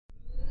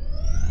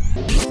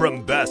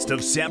From Best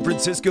of San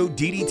Francisco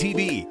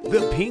DDTV,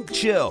 The Pink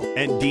Chill,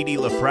 and Didi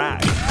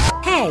LaFrac.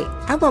 Hey,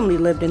 I've only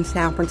lived in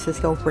San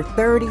Francisco for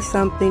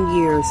 30-something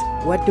years.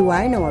 What do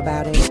I know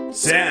about it?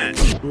 San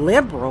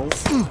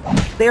Liberals?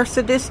 They're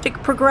sadistic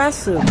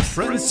progressives.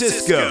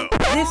 Francisco.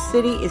 This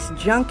city is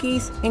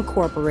Junkies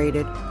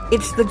Incorporated.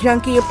 It's the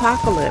junkie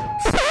apocalypse.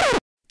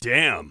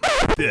 Damn,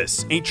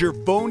 this ain't your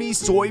phony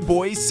soy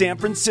boy San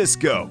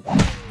Francisco.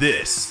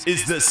 This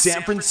is the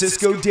San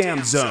Francisco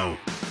Dam Zone.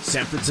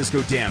 San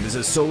Francisco Dam is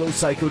a solo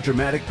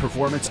psychodramatic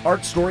performance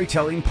art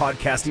storytelling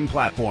podcasting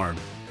platform.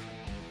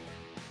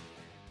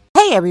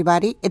 Hey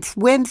everybody, it's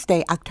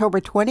Wednesday,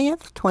 October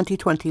 20th,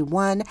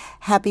 2021.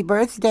 Happy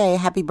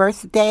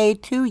birthday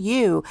to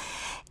you.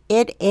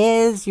 It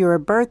is your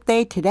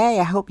birthday today.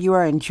 I hope you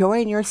are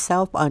enjoying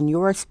yourself on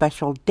your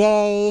special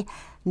day.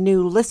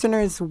 New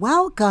listeners,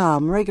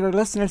 welcome. Regular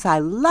listeners, I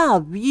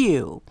love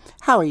you.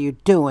 How are you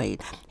doing?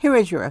 Here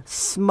is your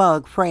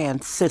smug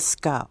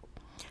Francisco.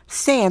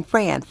 San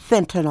Fran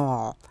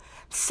fentanyl.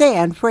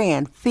 San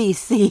Fran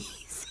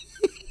feces.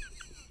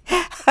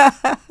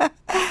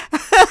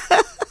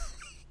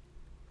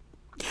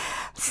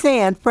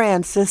 San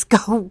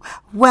Francisco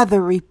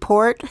weather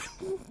report.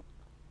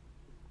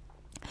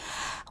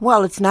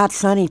 Well, it's not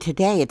sunny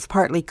today. It's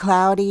partly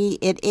cloudy.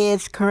 It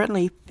is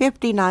currently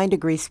 59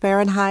 degrees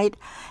Fahrenheit,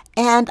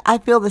 and I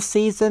feel the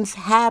seasons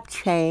have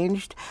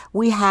changed.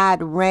 We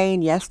had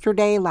rain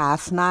yesterday,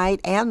 last night,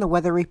 and the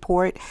weather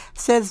report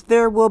says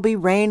there will be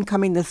rain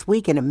coming this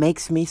week, and it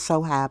makes me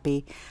so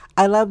happy.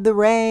 I love the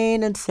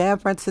rain in San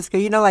Francisco.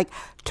 You know, like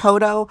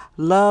Toto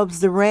loves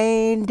the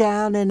rain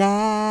down in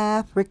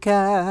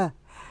Africa.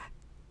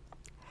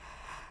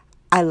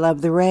 I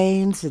love the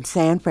rains in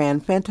San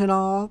Fran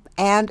fentanyl,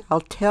 and I'll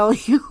tell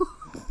you,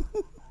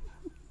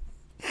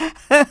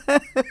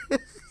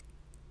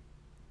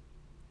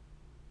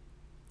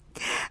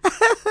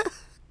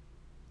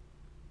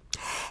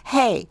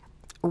 hey,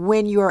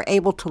 when you are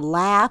able to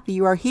laugh,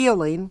 you are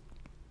healing.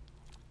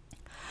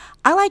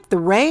 I like the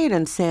rain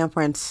in San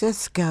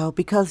Francisco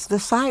because the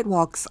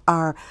sidewalks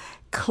are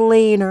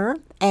cleaner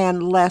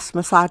and less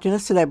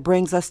misogynist, so that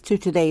brings us to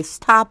today's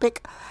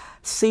topic.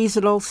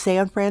 Seasonal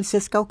San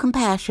Francisco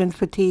compassion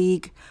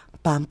fatigue.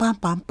 Bum, bum,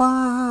 bum,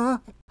 bum.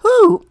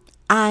 Whew.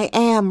 I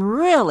am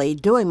really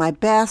doing my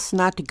best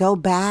not to go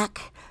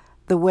back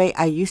the way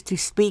I used to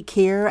speak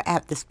here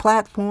at this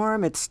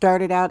platform. It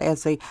started out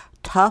as a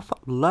tough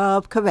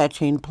love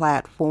kvetching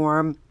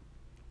platform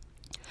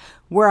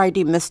where I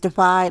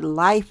demystified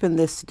life in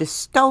this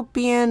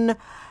dystopian,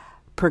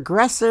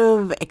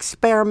 progressive,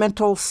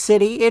 experimental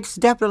city. It's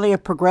definitely a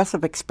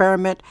progressive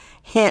experiment.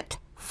 Hint,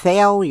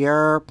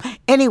 failure.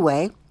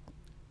 Anyway,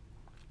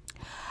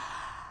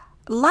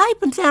 life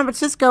in San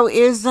Francisco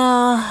is,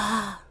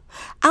 I'll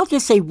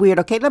just say weird,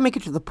 okay? Let me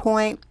get to the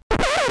point.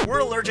 We're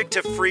allergic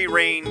to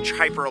free-range,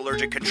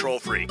 hyper-allergic control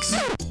freaks.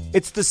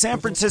 It's the San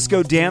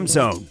Francisco Dam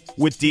Zone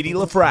with Didi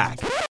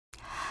LaFrac.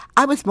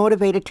 I was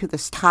motivated to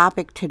this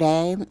topic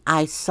today.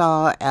 I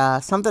saw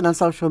something on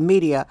social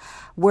media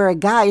where a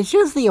guy, it's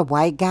usually a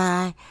white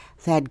guy,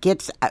 that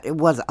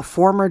was a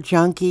former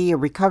junkie, a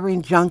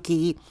recovering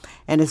junkie,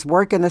 and is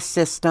working the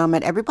system.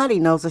 And everybody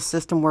knows the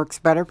system works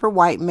better for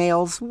white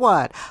males.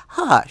 What?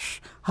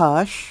 Hush,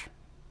 hush.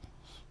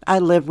 I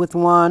lived with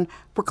one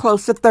for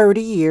close to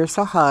 30 years,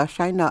 so hush.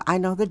 I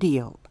know the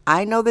deal.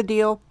 I know the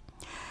deal.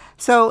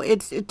 So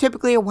it's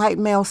typically a white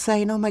male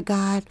saying, oh my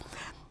God,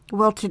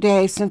 well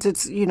today, since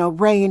it's,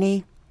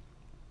 rainy,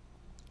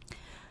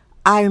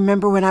 I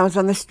remember when I was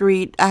on the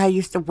street, I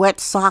used to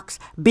wet socks.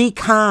 Be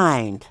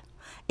kind.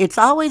 It's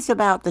always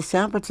about the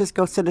San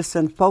Francisco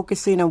citizen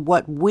focusing on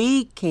what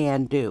we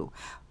can do,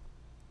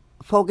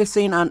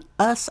 focusing on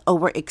us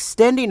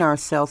overextending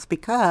ourselves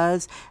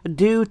because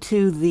due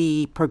to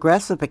the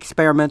progressive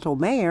experimental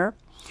mayor,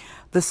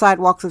 the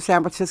sidewalks of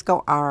San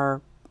Francisco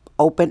are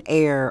open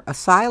air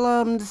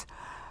asylums,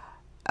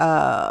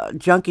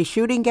 junkie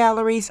shooting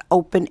galleries,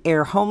 open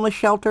air homeless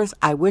shelters.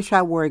 I wish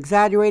I were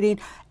exaggerating.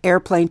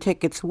 Airplane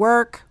tickets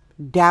work.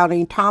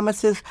 Doubting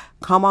Thomas's.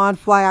 Come on,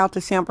 fly out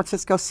to San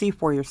Francisco, see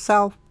for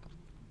yourself.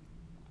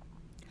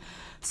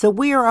 So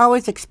we are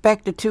always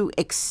expected to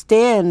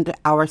extend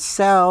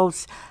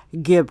ourselves,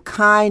 give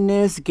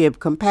kindness, give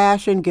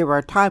compassion, give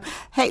our time.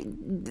 Hey,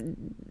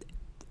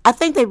 I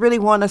think they really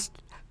want us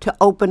to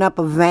open up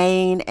a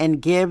vein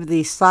and give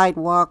the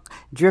sidewalk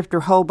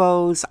drifter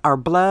hobos our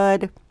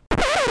blood.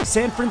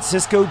 San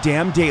Francisco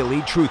Dam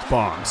Daily Truth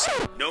Bombs.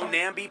 No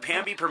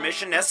namby-pamby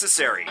permission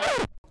necessary.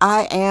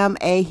 I am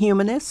a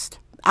humanist.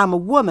 I'm a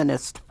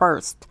womanist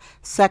first,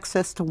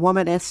 sexist,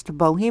 womanist,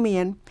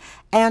 bohemian,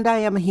 and I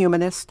am a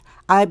humanist.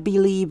 I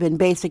believe in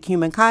basic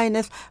human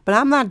kindness, but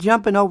I'm not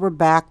jumping over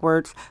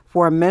backwards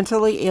for a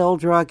mentally ill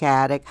drug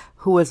addict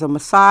who is a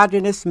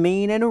misogynist,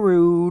 mean, and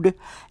rude.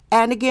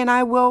 And again,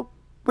 I will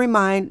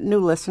remind new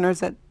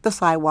listeners that the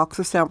sidewalks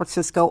of San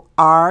Francisco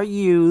are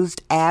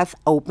used as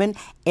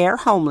open-air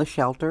homeless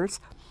shelters.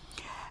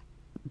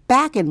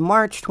 Back in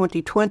March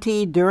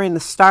 2020, during the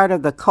start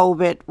of the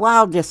COVID, well,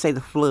 I'll just say the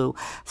flu,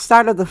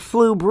 start of the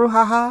flu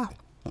brouhaha,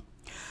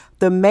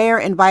 The mayor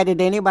invited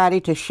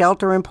anybody to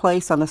shelter in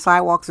place on the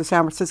sidewalks of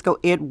San Francisco.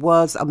 It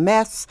was a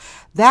mess.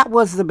 That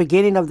was the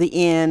beginning of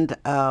the end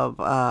of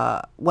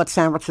what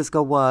San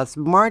Francisco was.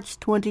 March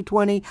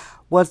 2020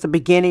 was the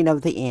beginning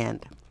of the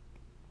end.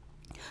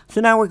 So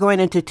now we're going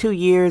into 2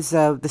 years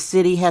of the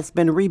city has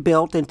been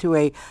rebuilt into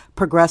a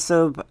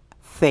progressive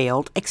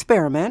failed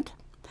experiment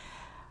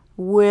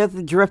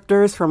with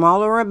drifters from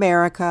all over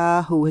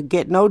America who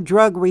get no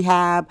drug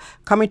rehab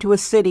coming to a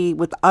city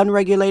with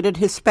unregulated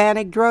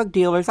Hispanic drug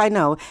dealers. I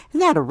know, isn't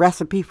that a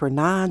recipe for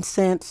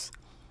nonsense?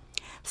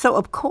 So,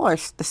 of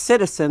course, the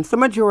citizens, the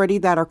majority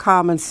that are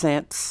common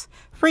sense,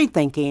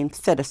 free-thinking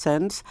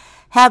citizens,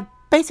 have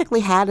basically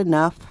had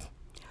enough.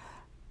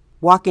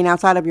 Walking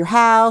outside of your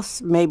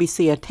house, maybe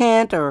see a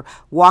tent or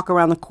walk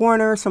around the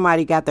corner,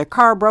 somebody got their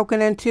car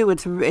broken into.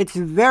 It's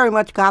very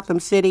much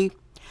Gotham City.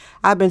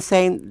 I've been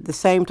saying the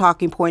same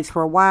talking points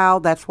for a while.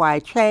 That's why I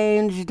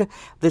changed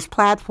this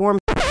platform.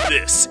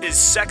 This is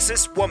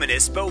Sexist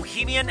Womanist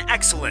Bohemian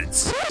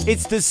Excellence.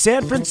 It's the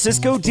San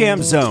Francisco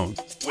Dam Zone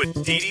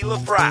with Dee Dee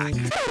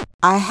LaFrac.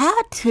 I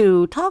had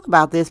to talk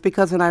about this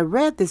because when I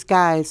read this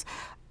guy's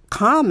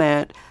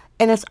comment,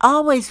 and it's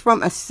always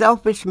from a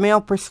selfish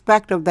male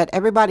perspective that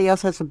everybody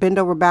else has to bend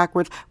over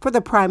backwards for the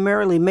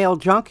primarily male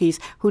junkies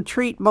who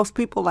treat most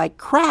people like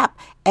crap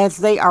as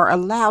they are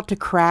allowed to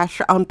crash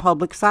on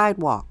public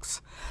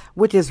sidewalks,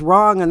 which is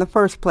wrong in the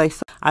first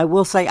place. I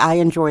will say I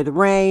enjoy the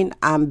rain.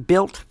 I'm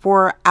built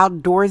for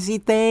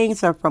outdoorsy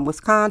things. I'm from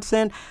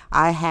Wisconsin.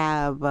 I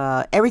have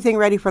everything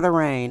ready for the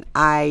rain.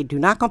 I do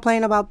not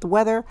complain about the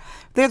weather.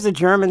 There's a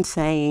German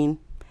saying,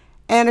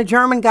 and a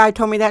German guy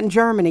told me that in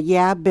Germany.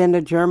 Yeah, I've been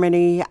to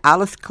Germany.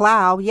 Alles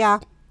klar. Yeah.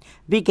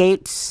 Wie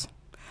geht's?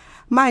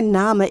 Mein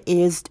Name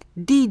ist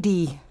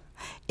Didi.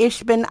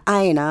 Ich bin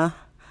eine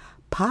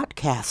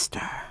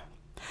Podcaster.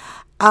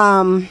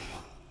 The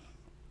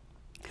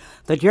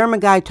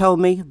German guy told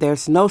me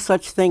there's no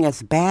such thing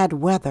as bad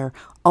weather,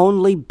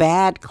 only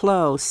bad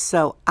clothes.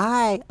 So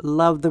I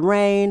love the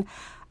rain.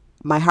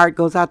 My heart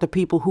goes out to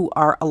people who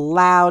are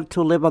allowed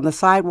to live on the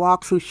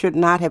sidewalks, who should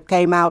not have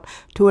came out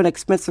to an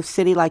expensive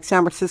city like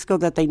San Francisco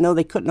that they know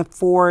they couldn't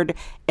afford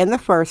in the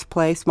first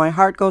place. My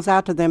heart goes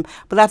out to them,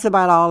 but that's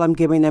about all I'm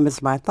giving them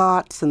is my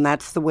thoughts, and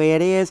that's the way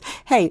it is.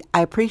 Hey,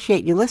 I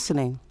appreciate you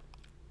listening.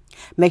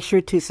 Make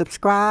sure to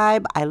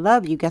subscribe. I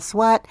love you. Guess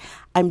what?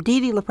 I'm Dee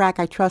Dee LaFrac.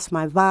 I trust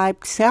my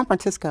vibe. San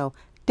Francisco.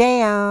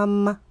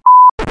 Damn.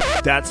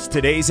 That's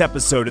today's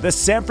episode of the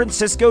San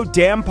Francisco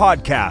Dam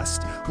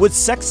Podcast with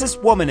sexist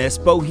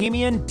womanist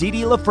Bohemian Dee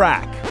Dee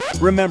LaFrac.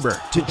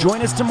 Remember to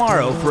join us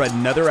tomorrow for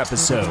another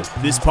episode.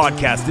 This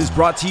podcast is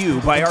brought to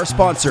you by our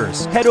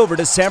sponsors. Head over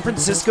to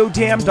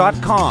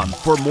sanfranciscodam.com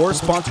for more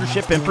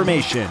sponsorship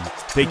information.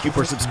 Thank you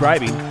for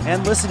subscribing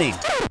and listening.